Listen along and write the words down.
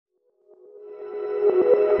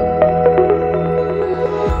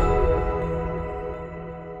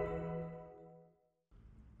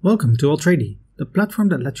Welcome to Altrady, the platform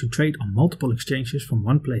that lets you trade on multiple exchanges from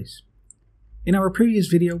one place. In our previous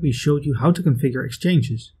video we showed you how to configure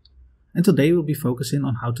exchanges, and today we'll be focusing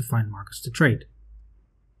on how to find markets to trade.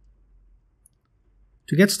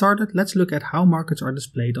 To get started, let's look at how markets are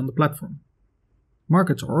displayed on the platform.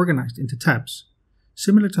 Markets are organized into tabs,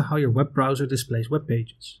 similar to how your web browser displays web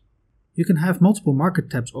pages. You can have multiple market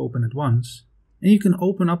tabs open at once, and you can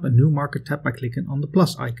open up a new market tab by clicking on the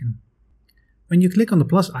plus icon. When you click on the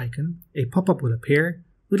plus icon, a pop-up will appear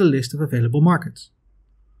with a list of available markets.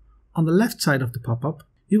 On the left side of the pop-up,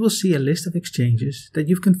 you will see a list of exchanges that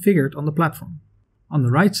you've configured on the platform. On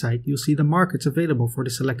the right side, you'll see the markets available for the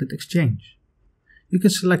selected exchange. You can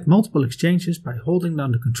select multiple exchanges by holding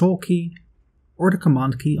down the Control key or the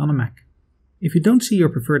Command key on a Mac. If you don't see your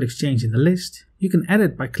preferred exchange in the list, you can add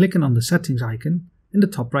it by clicking on the settings icon in the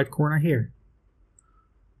top right corner here.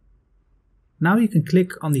 Now you can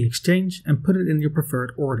click on the exchange and put it in your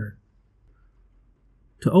preferred order.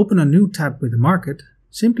 To open a new tab with the market,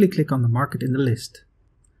 simply click on the market in the list,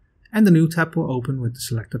 and the new tab will open with the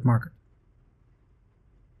selected market.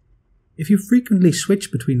 If you frequently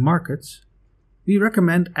switch between markets, we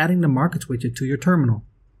recommend adding the Markets widget to your terminal.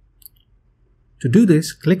 To do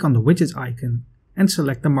this, click on the Widgets icon and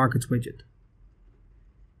select the Markets widget.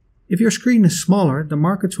 If your screen is smaller, the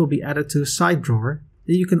markets will be added to a side drawer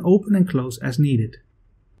that you can open and close as needed.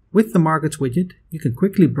 With the Markets widget, you can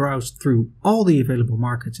quickly browse through all the available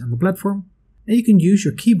markets on the platform, and you can use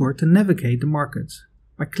your keyboard to navigate the markets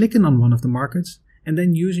by clicking on one of the markets and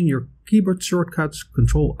then using your keyboard shortcuts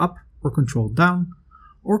Control Up or Control Down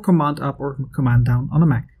or Command Up or Command Down on a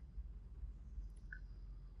Mac.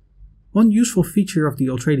 One useful feature of the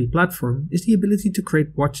Altrady platform is the ability to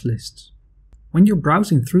create watch lists. When you're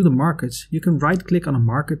browsing through the markets, you can right-click on a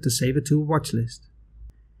market to save it to a watch list.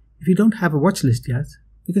 If you don't have a watch list yet,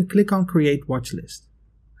 you can click on Create Watch List,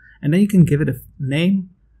 and then you can give it a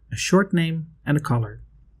name, a short name, and a color.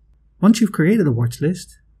 Once you've created a watch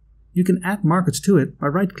list, you can add markets to it by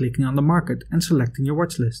right-clicking on the market and selecting your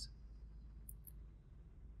watch list.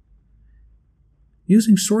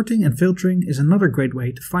 Using sorting and filtering is another great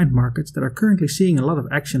way to find markets that are currently seeing a lot of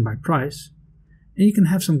action by price, and you can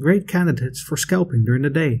have some great candidates for scalping during the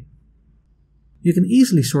day. You can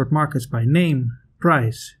easily sort markets by name,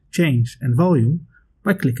 price, change, and volume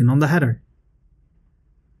by clicking on the header.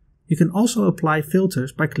 You can also apply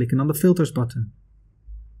filters by clicking on the Filters button.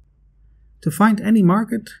 To find any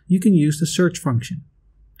market, you can use the search function.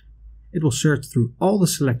 It will search through all the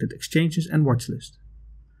selected exchanges and watch list.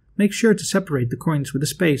 Make sure to separate the coins with a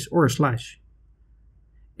space or a slash.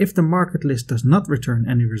 If the market list does not return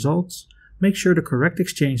any results, make sure the correct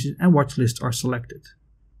exchanges and watch lists are selected.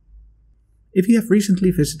 If you have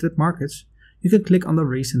recently visited markets, you can click on the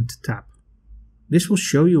Recent tab. This will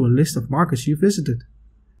show you a list of markets you visited.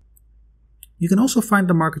 You can also find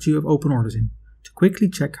the markets you have open orders in, to quickly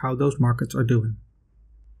check how those markets are doing.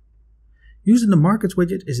 Using the Markets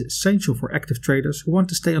widget is essential for active traders who want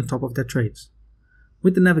to stay on top of their trades.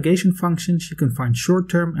 With the navigation functions, you can find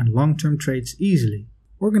short-term and long-term trades easily,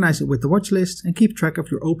 organize it with the watch list, and keep track of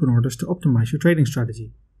your open orders to optimize your trading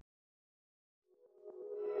strategy.